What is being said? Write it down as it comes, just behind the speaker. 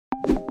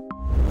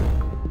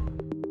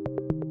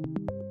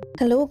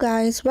Hello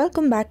guys,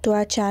 welcome back to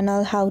our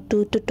channel How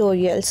To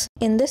Tutorials.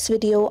 In this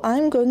video,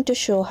 I'm going to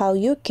show how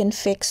you can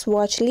fix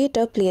watch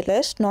later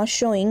playlist not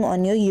showing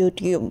on your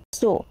YouTube.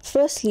 So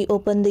firstly,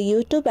 open the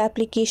YouTube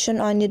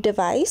application on your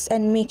device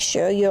and make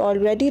sure you're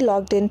already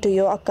logged into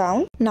your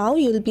account. Now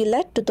you'll be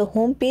led to the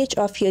home page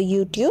of your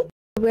YouTube.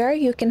 Where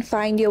you can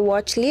find your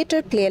watch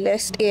later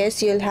playlist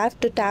is you'll have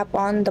to tap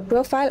on the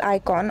profile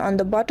icon on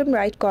the bottom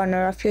right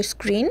corner of your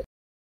screen.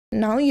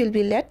 Now you'll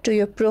be led to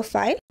your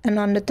profile and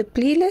under the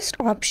playlist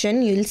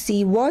option you'll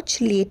see watch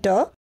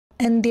later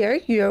and there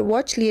your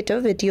watch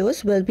later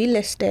videos will be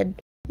listed.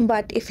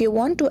 But if you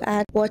want to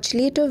add watch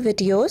later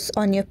videos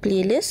on your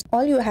playlist,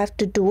 all you have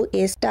to do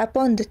is tap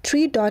on the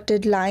three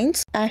dotted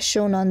lines as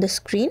shown on the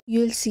screen.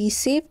 You'll see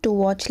save to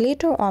watch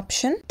later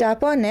option.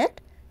 Tap on it.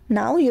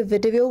 Now your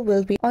video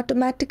will be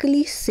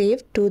automatically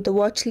saved to the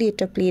watch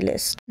later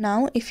playlist.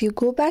 Now if you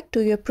go back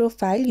to your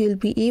profile, you'll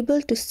be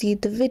able to see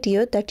the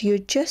video that you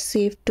just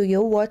saved to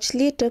your watch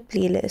later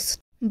playlist.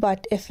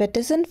 But if it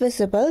isn't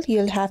visible,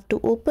 you'll have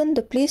to open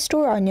the Play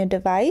Store on your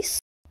device.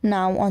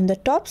 Now on the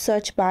top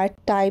search bar,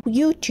 type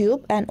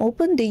YouTube and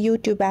open the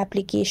YouTube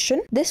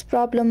application. This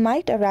problem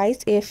might arise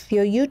if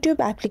your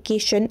YouTube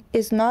application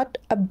is not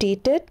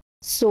updated.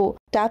 So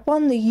tap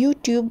on the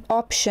YouTube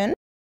option.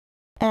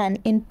 And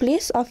in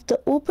place of the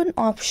open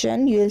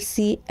option, you'll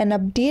see an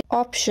update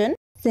option.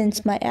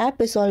 Since my app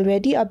is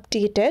already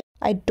updated,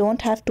 I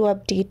don't have to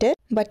update it.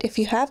 But if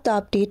you have the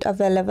update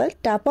available,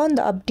 tap on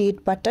the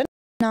update button.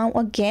 Now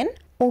again,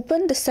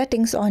 open the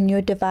settings on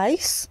your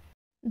device.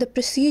 The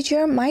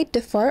procedure might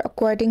differ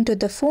according to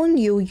the phone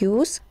you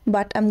use,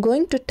 but I'm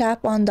going to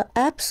tap on the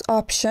apps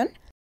option.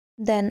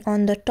 Then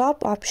on the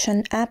top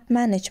option, app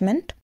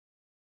management.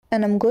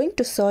 And I'm going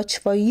to search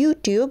for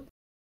YouTube.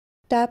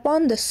 Tap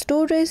on the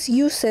storage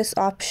uses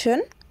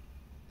option.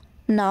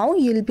 Now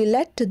you'll be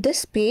led to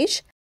this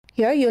page.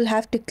 Here you'll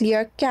have to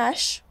clear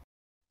cache.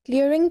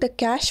 Clearing the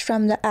cache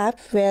from the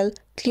app will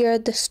clear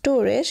the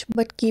storage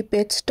but keep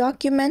its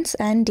documents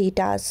and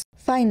datas.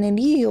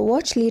 Finally, your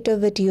watch later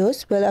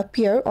videos will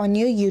appear on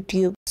your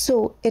YouTube.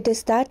 So it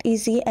is that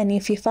easy, and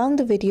if you found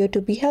the video to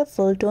be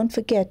helpful, don't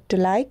forget to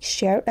like,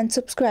 share and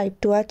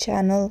subscribe to our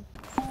channel.